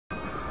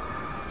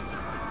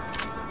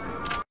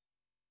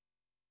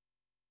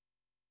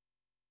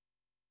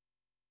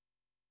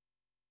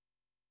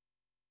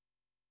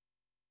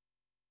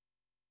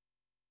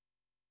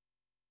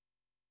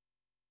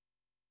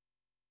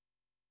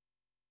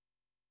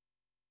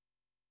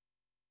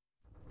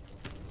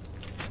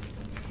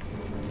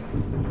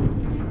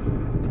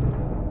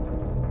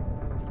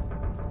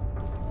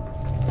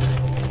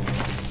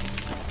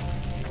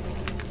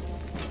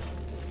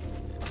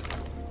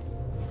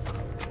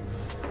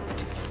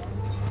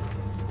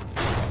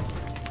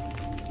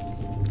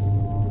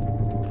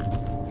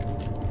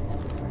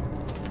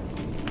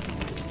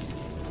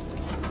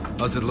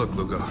How's it look,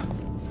 Lugo?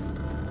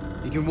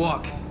 He can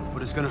walk,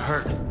 but it's gonna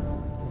hurt.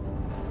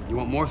 You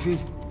want morphine?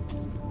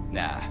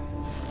 Nah. I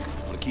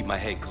wanna keep my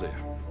head clear.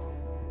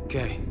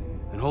 Okay,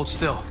 then hold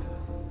still.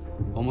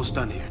 Almost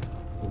done here.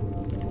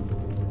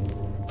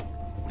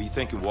 What are you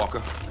thinking, Walker?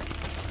 I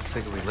was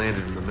thinking we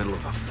landed in the middle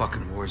of a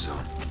fucking war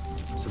zone.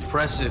 It's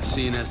impressive,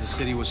 seeing as the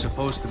city was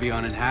supposed to be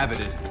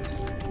uninhabited.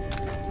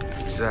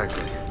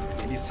 Exactly.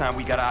 Maybe it's time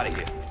we got out of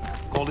here.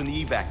 Call in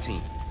the evac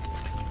team.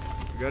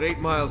 We got 8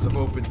 miles of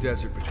open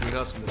desert between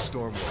us and the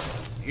storm wall.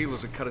 The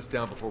healers would cut us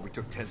down before we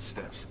took 10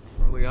 steps.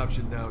 Our only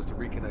option now is to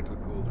reconnect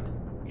with Gould.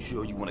 You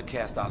sure you want to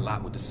cast our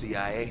lot with the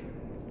CIA?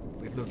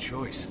 We have no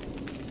choice.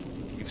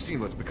 You've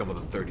seen what's become of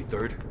the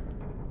 33rd.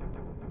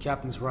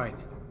 Captain's right.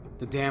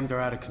 The damned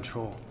are out of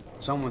control.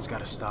 Someone's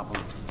gotta stop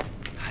them.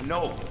 I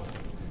know.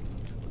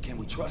 But can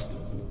we trust him?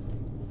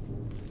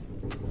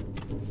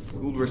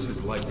 Gould risked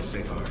his life to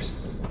save ours.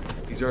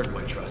 He's earned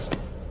my trust.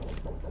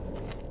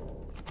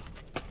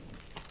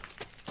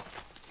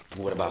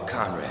 What about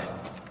Conrad?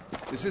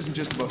 This isn't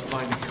just about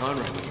finding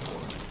Conrad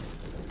anymore.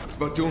 It's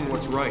about doing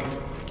what's right.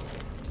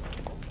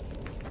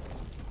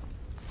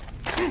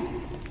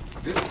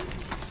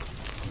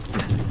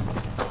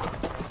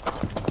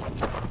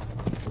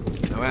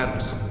 Now,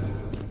 Adams,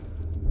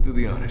 do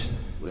the honors.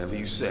 Whatever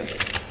you say.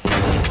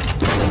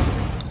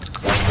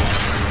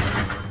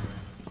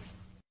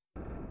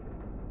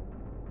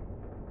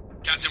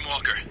 Captain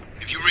Walker,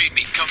 if you read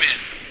me, come in.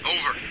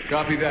 Over.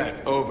 Copy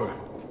that. Over.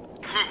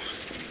 Whew.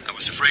 I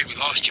was afraid we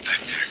lost you back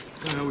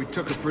there. Well, we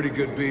took a pretty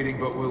good beating,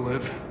 but we'll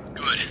live.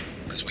 Good,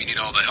 because we need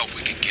all the help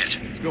we can get.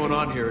 What's going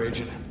on here,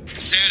 Agent?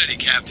 Insanity,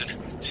 Captain.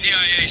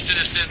 CIA sent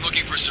us in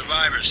looking for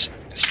survivors.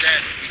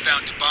 Instead, we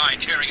found Dubai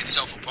tearing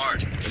itself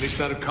apart. Any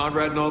sign of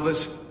Conrad in all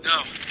this?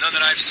 No, none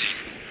that I've seen.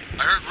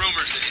 I heard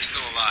rumors that he's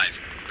still alive.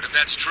 But if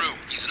that's true,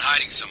 he's in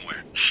hiding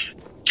somewhere.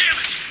 Damn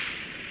it!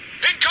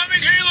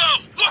 Incoming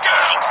helo! Look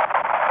out!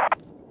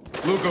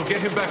 Lugo,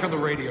 get him back on the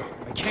radio.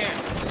 I can't.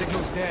 The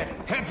signal's dead.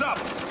 Heads up!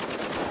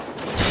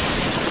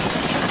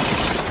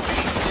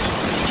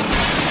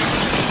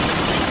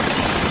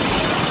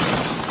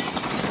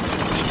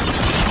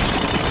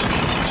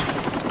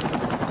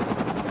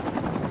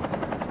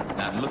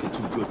 Not looking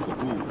too good for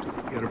Gould.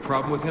 You got a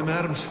problem with him,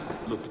 Adams?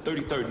 Look, the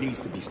 33rd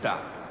needs to be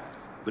stopped.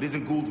 But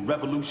isn't Gould's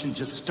revolution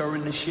just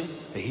stirring the shit?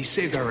 Hey, he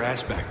saved our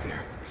ass back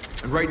there.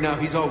 And right now,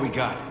 he's all we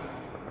got.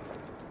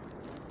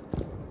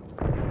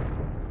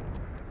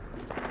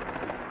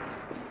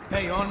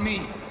 Hey, on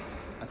me.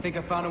 I think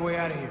I found a way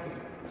out of here.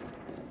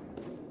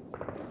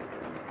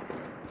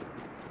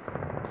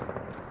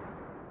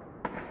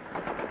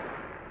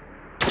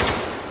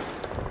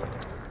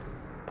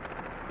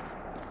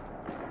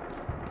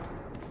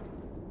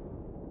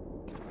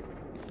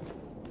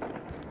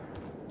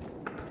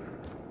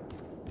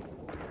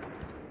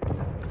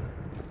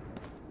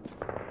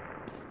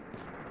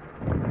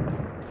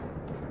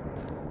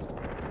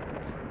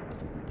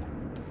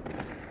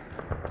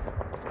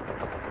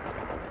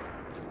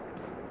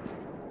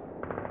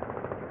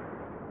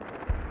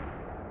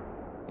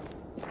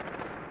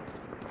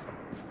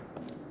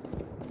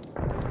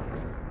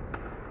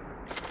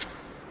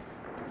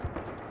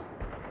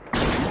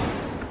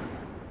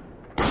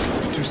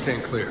 You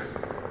stand clear.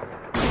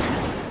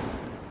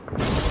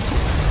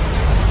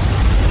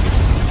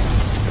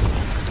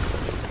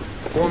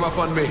 Form up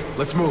on me.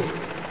 Let's move.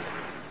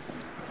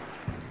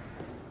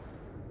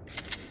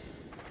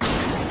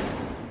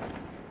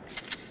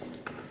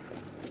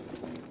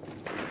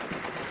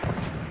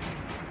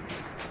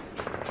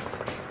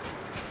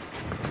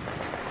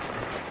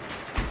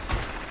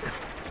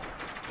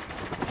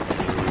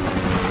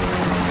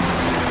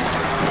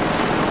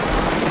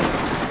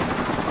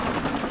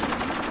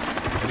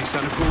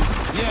 Sound of Gould?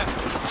 Yeah.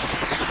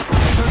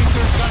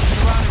 33rd got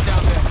surrounded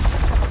down there.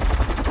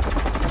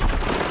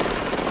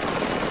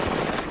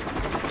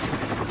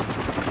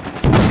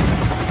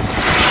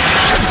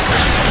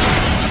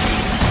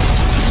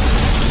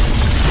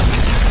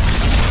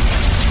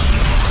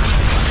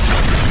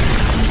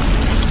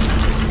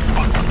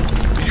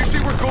 Did you see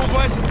where Gould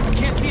went? I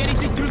can't see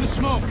anything through the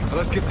smoke. Now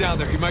let's get down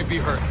there. He might be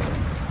hurt.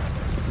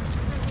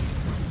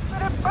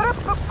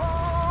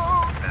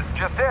 This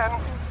just in.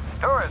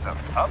 Tourism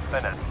up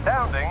an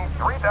astounding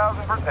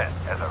 3,000%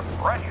 as a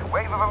fresh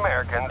wave of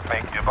Americans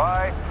make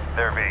Dubai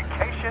their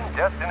vacation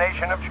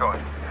destination of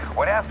choice.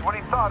 When asked what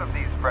he thought of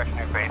these fresh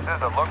new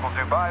faces, a local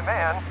Dubai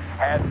man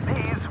had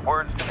these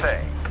words to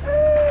say.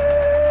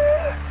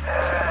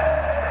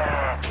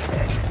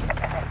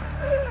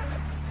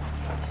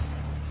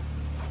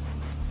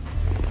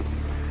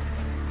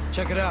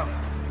 Check it out.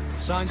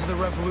 Signs of the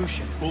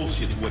revolution.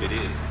 Bullshit's what it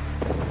is.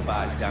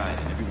 Dubai's dying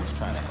and everyone's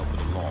trying to help it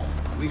along.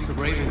 At least the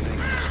Ravens ain't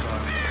gonna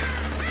start.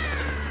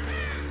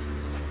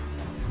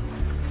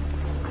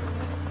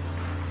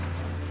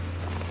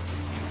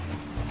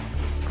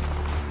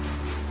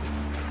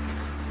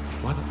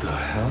 What the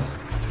hell?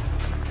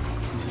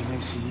 These are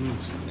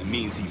ACUs. That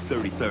means he's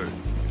 33rd.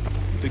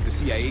 You think the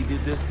CIA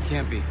did this?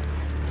 Can't be.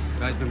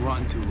 Guy's been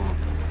rotten too long.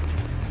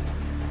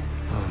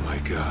 Oh my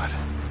God.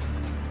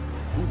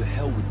 Who the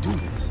hell would do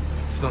this?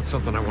 It's not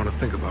something I want to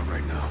think about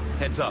right now.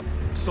 Heads up.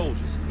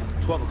 Soldiers.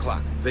 12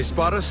 o'clock. They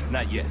spot us?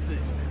 Not yet.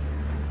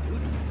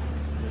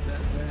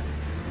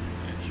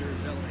 Sure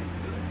as hell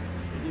ain't good.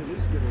 Maybe at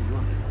least get her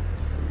running.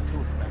 Tow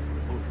her back to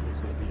the boat.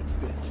 It's gonna be a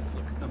bitch.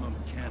 Look, I'm a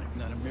mechanic,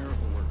 not a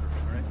miracle worker,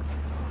 all right?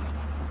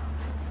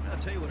 I'll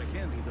tell you what I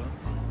can do, though.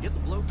 Get the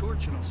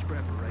blowtorch and I'll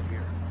scrap her right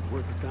here.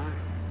 Worth the time.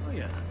 Oh,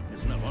 yeah.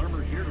 There's enough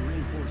armor here to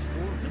reinforce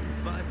 4, maybe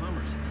 5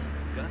 Hummers.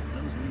 God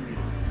knows we need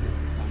it.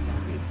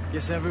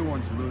 Guess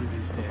everyone's looted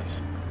these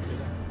days.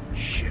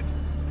 Shit.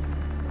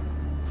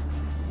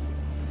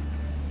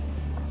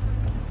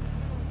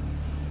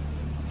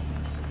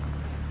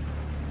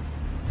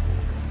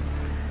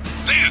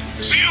 There!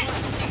 See him?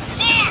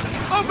 Fuck!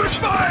 Open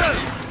fire!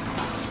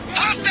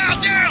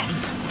 Hostile down!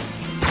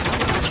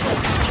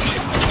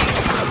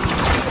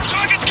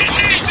 Target's getting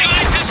easy!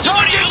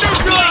 Target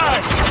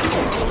neutralized!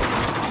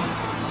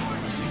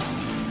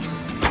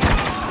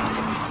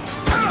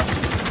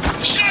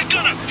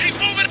 Shotgunner! He's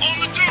moving on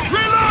the dune!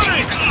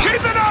 Reloading!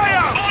 Keep an eye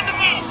out! On the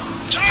move!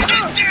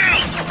 Target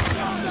down!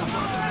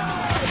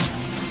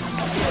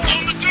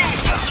 On the dune!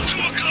 2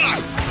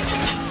 o'clock!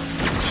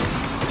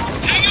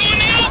 Tango in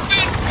the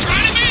open! Try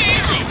to be a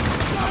hero!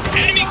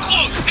 Enemy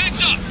close!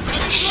 Heads up!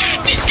 Shit!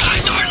 These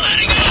guys aren't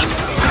letting up!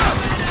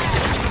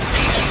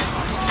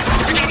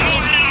 We got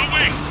more headed our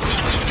way!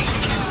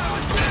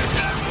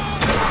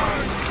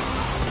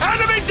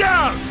 Enemy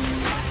down!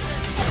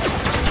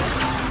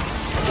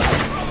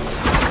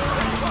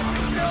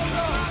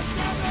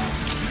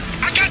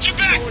 I got your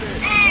back!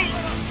 Move!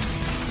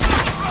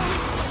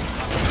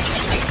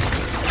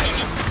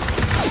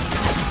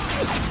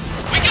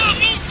 We got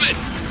movement!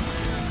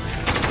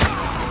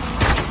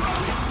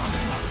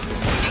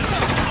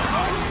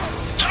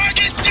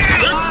 Target down!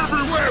 They're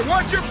everywhere!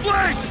 Watch your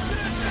flanks!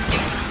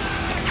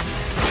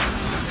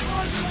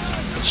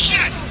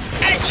 Shit!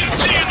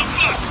 HMG in the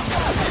bus!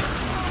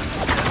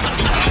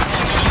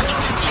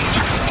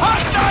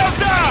 Hostile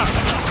down!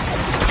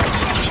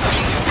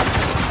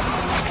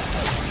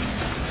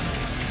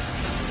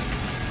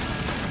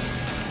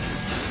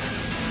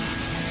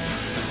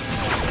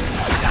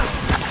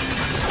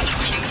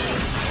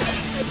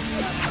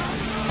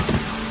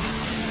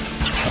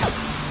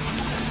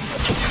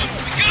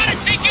 We gotta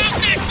take out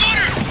that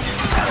gunner!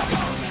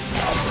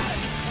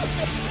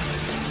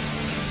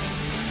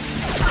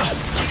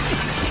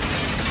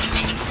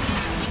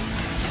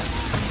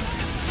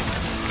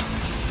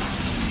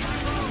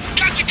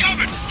 Got you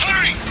covered!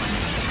 Hurry!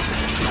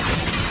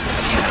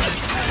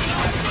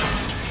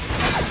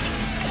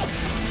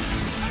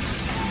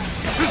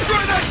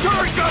 Destroy that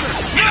turret gunner!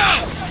 No!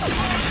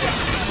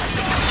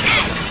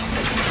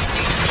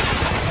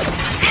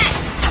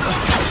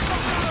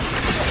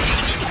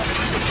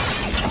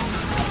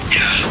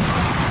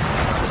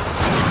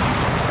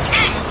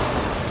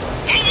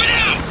 Move it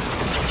out!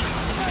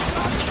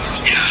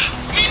 Yeah,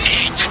 we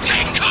need to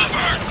take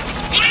cover!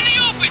 One in the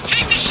open,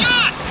 take the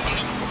shot!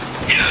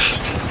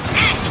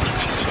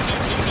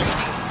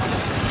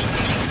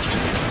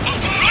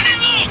 Running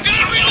low,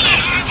 gotta reel that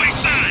highway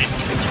sign!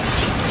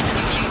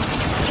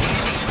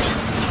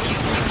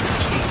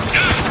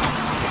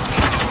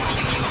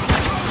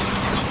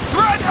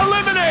 Threat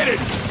eliminated!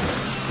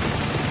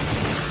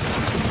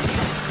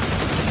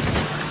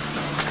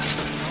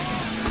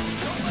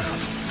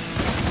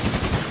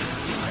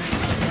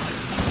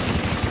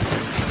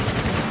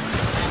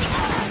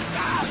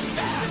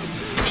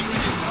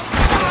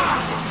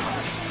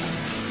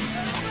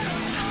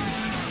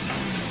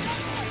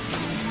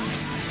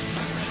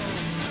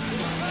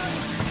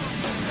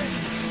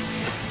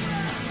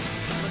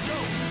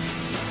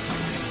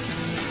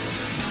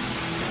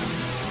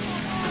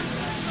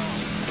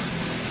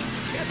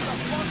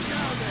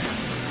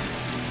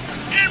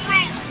 En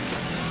route!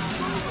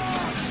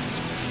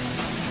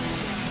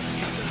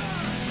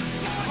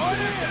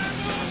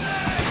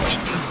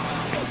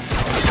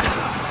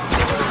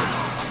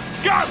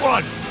 Got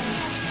one!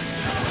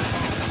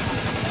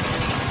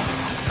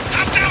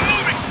 Hostile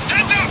moving!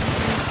 Heads up!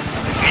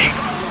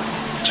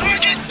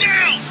 Target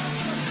down!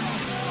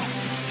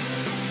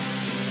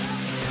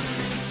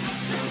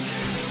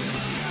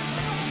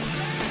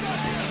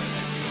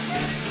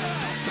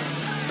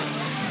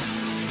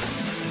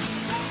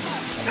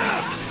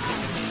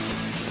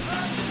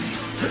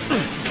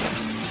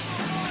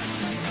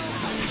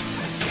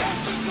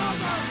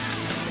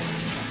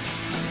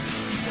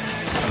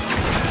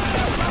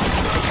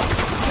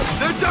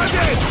 They're dug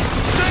in!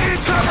 Stay in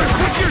cover!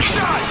 Pick your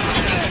shots!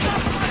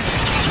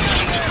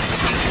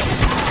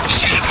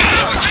 Shit,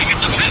 man! We're taking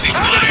some heavy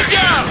fire Enemy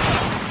here! down!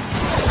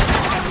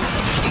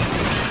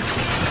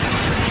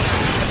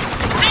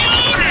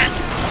 Reloading!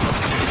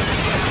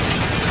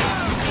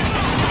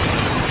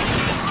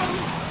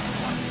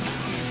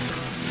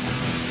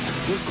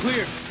 We're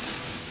clear.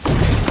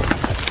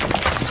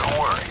 Don't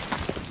worry.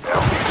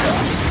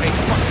 Hey,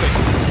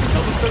 fuckface.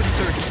 Tell the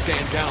 33rd to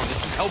stand down.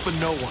 This is helping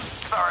no one.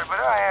 Sorry, but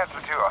I answer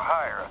to a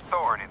higher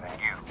authority than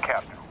you,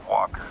 Captain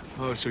Walker.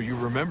 Oh, so you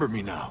remember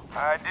me now.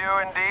 I do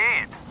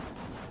indeed.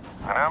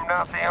 And I'm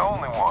not the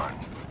only one.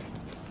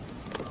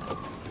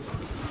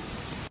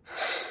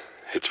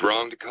 It's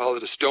wrong to call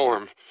it a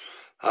storm.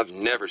 I've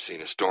never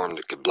seen a storm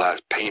that could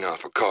blast paint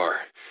off a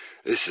car.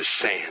 This is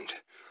sand,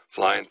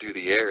 flying through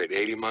the air at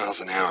 80 miles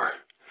an hour.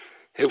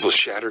 It will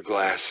shatter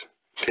glass,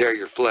 tear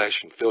your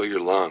flesh, and fill your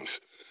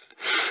lungs.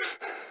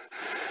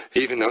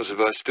 Even those of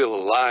us still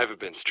alive have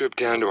been stripped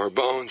down to our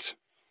bones.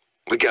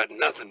 We got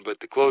nothing but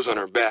the clothes on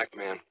our back,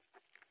 man.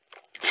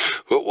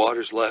 What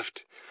water's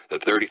left, the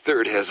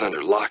 33rd has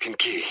under lock and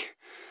key.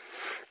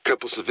 A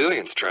couple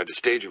civilians tried to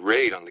stage a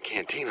raid on the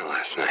cantina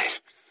last night.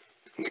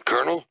 And the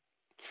colonel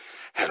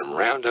had them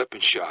round up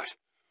and shot.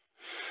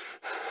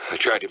 I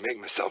tried to make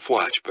myself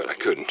watch, but I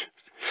couldn't.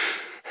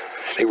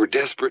 They were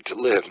desperate to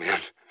live, man.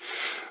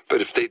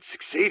 But if they'd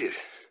succeeded,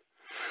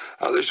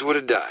 others would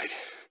have died.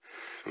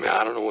 I mean,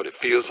 I don't know what it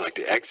feels like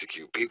to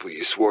execute people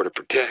you swore to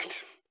protect.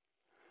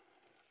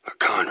 But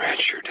Conrad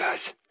sure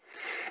does.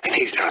 And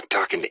he's not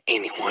talking to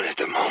anyone at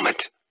the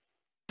moment.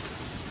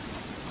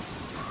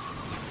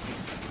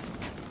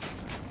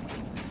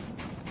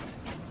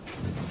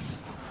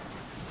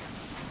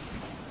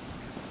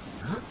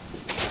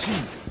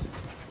 Jesus.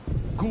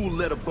 Gould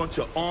led a bunch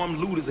of armed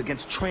looters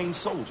against trained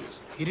soldiers.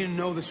 He didn't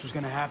know this was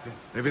gonna happen.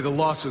 Maybe the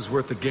loss was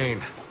worth the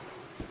gain.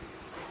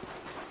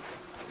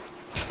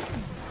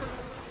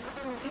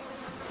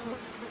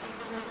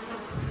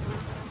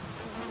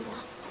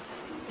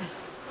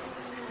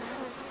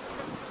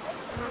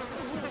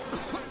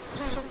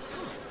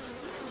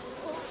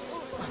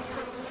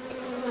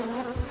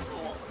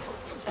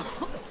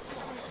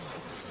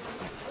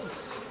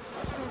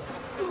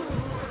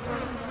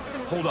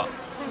 Hold up.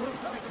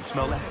 You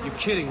smell that? You're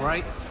kidding,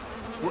 right?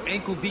 We're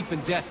ankle deep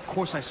in death. Of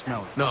course I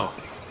smell it. No,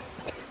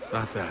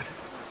 not that.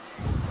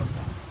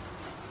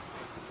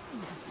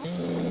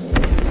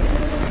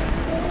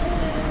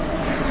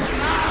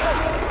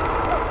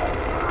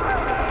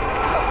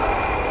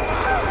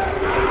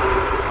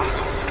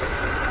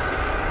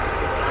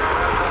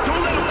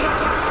 Don't let him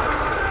touch us!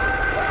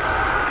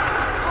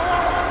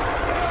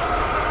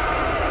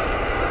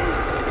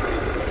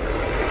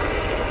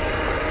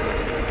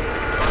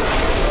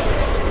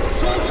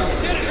 Soldiers,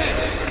 get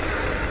ahead!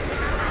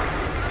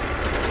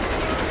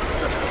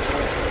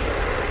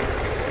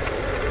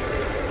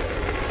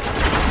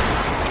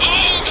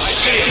 Oh,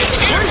 shit!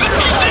 Here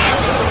comes that!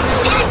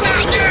 Pop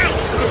out now!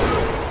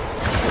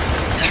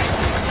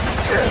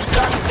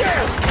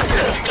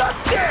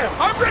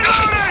 I'm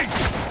reloading!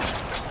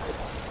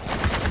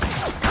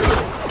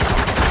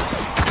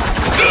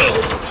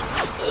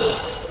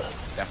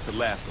 That's the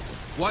last of them.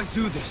 Why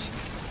do this?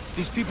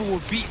 These people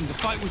were beaten. The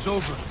fight was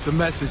over. It's a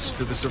message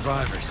to the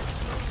survivors.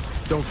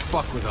 Don't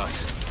fuck with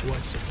us.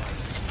 What survivors?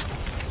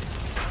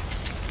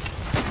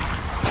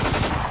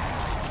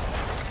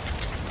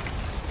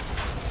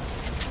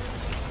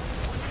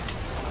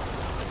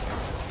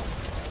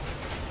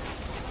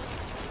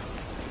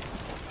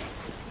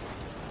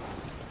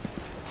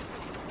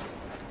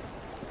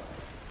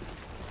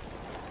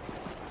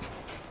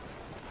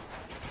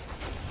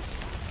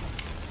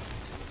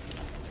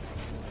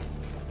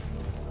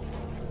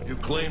 You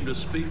claim to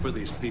speak for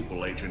these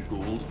people, Agent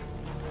Gould.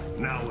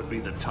 Now would be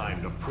the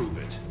time to prove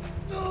it.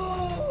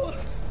 No!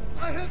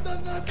 I have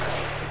done nothing!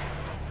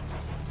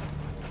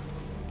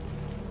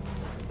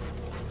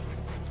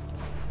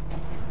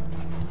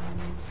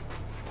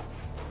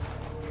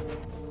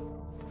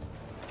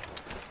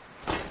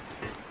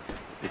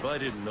 If I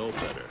didn't know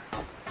better,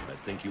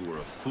 I'd think you were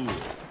a fool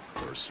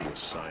or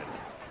suicidal.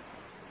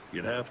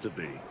 You'd have to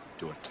be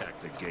to attack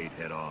the gate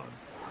head on.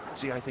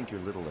 See, I think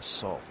your little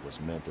assault was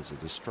meant as a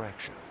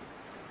distraction.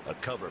 A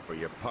cover for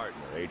your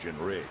partner, Agent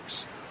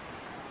Riggs.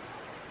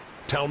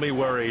 Tell me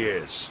where he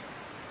is.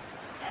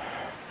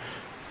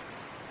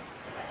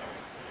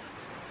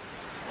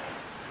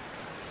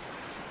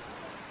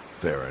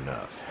 Fair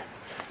enough.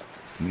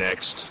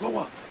 Next. Slow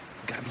up.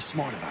 We gotta be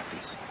smart about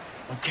this.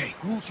 Okay,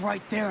 Gould's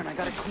right there, and I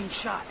got a clean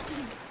shot.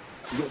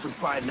 We open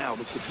fire now,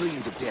 the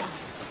civilians are dead.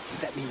 Does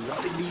that mean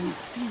nothing to you?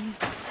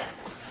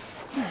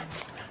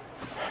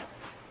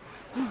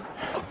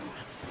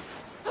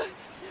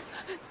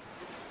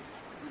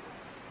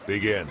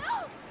 Begin.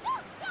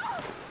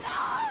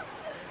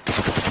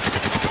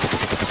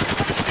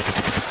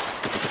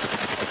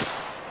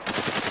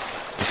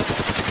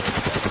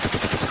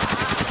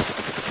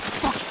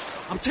 Fuck it.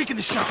 I'm taking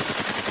the shot.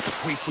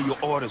 Wait for your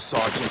orders,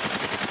 Sergeant.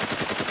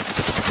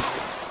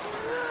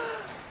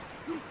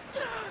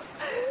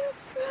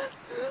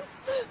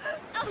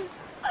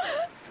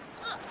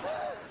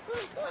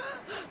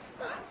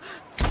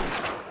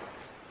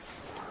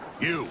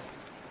 You,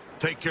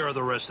 take care of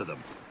the rest of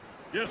them.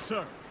 Yes,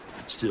 sir.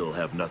 Still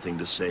have nothing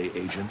to say,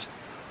 Agent?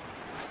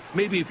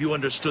 Maybe if you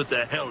understood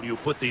the hell you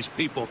put these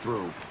people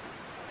through.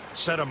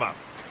 Set them up.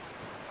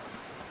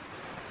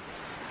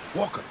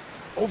 Walker,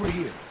 over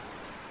here.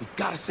 We've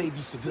gotta save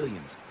these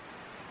civilians.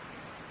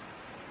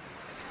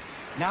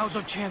 Now's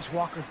our chance,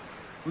 Walker.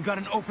 We got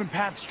an open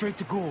path straight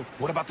to Gould.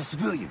 What about the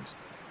civilians?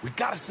 We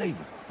gotta save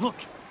them. Look,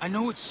 I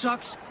know it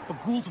sucks,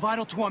 but Gould's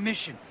vital to our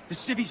mission. The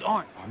civvies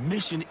aren't. Our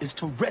mission is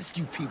to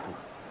rescue people.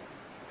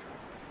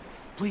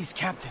 Please,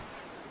 Captain.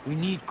 We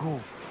need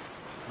Gould.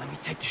 Let me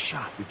take the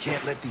shot. We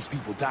can't let these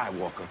people die,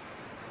 Walker.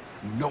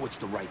 You know it's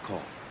the right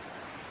call.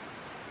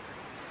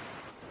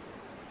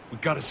 We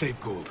gotta save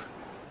Gould.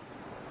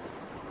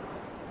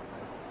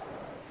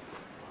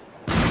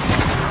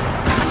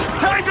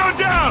 Tango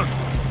down!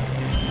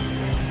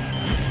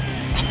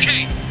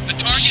 Okay, the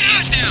target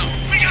is down.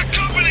 We got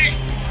company!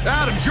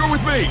 Adams, you're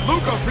with me.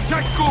 Lugo,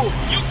 protect Gould.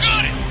 You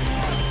got it!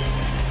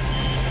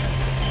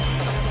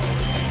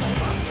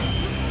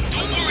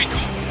 Don't worry,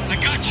 Gould. I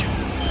got you.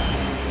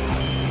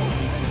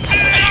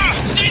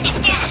 Hey, stay the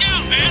fuck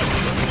down, man!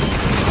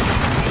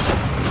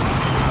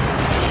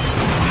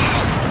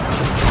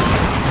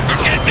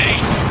 Forget me!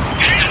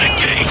 Get to the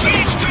gate!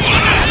 He's too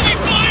high! Heavy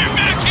fire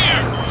back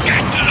here!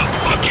 Get to the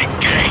fucking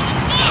gate!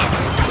 Fuck!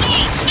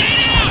 Gould, stay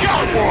down!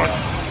 Got one!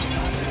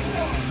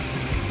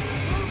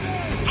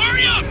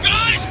 Hurry up,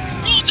 guys!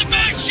 Gould's in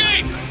bad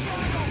shape!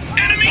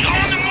 Enemy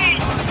on the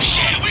move!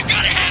 Shit, we've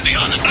got a heavy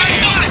on the tail! I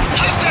got it!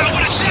 Hostile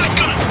with a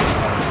shotgun!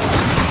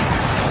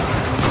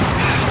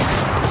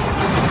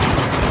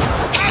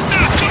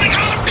 Hostile coming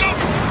out of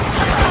cover!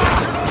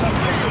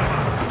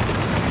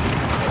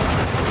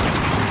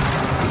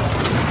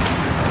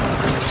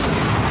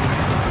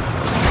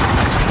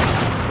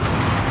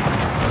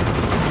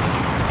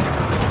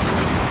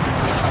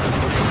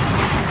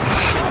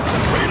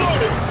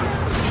 Reloading!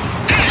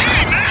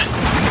 Hey, man!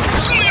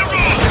 Slow your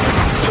roll!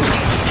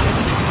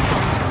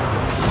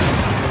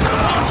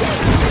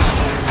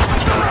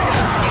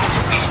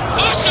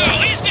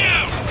 Hostile, he's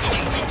down!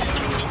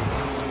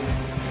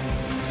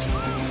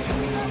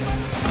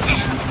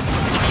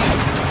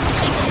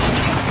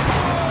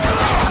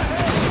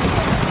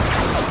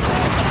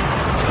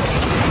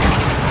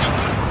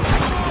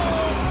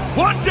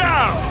 One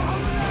down!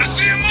 I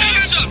see him moving!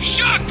 Heads up!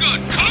 Shotgun!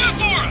 Coming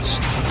for us!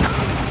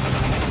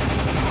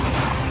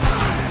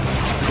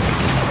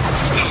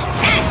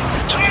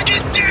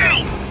 Target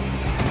down!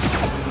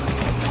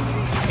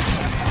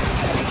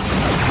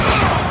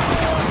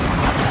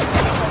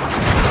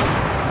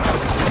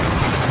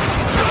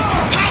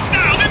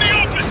 Hostile in the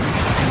open!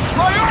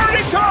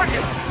 Priority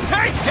target!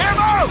 Take him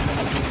out!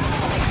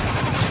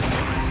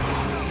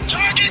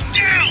 Target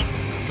down!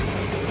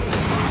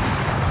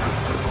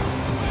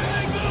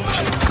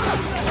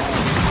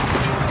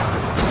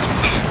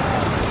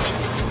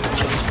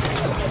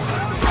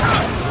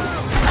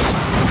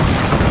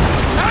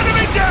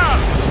 Enemy down!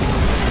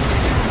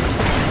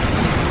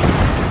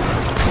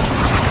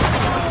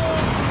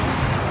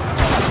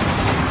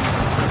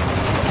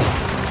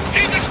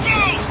 He's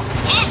exposed!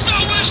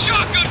 Hostile with a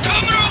shotgun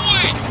coming our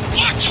way!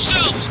 Watch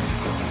yourselves!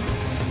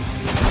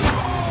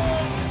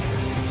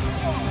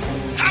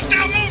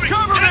 Hostile moving!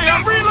 Cover me!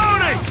 I'm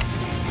reloading!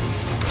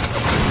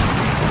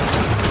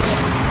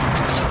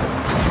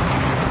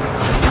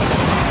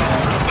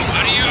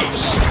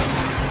 Adios!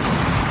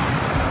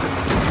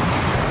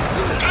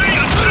 Pay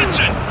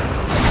attention!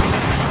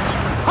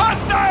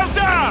 Hostile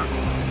down!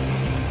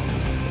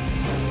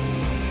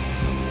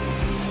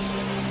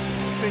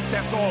 I think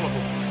that's all of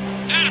them.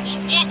 Adams,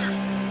 Walker,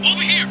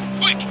 over here,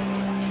 quick!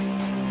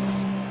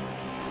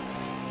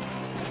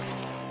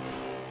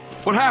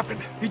 What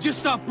happened? He just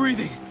stopped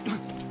breathing.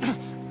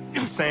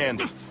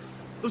 Sandy.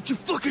 Don't you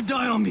fucking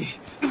die on me.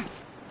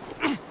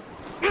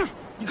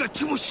 You got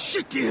too much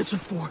shit to answer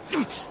for.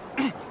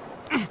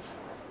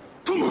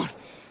 Come on.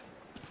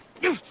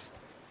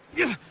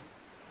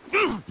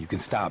 You can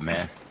stop,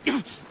 man.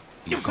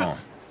 You're gone.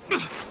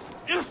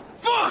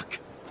 Fuck!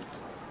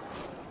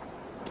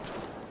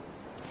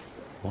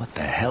 What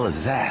the hell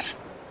is that?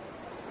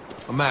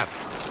 A map.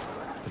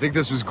 I think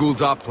this was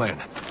Gould's op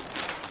plan.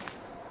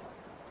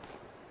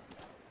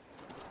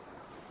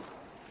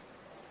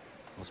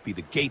 Must be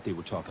the gate they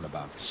were talking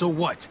about. So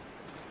what?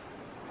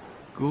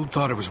 Gould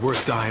thought it was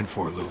worth dying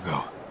for,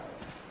 Lugo.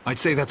 I'd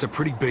say that's a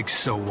pretty big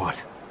so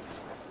what.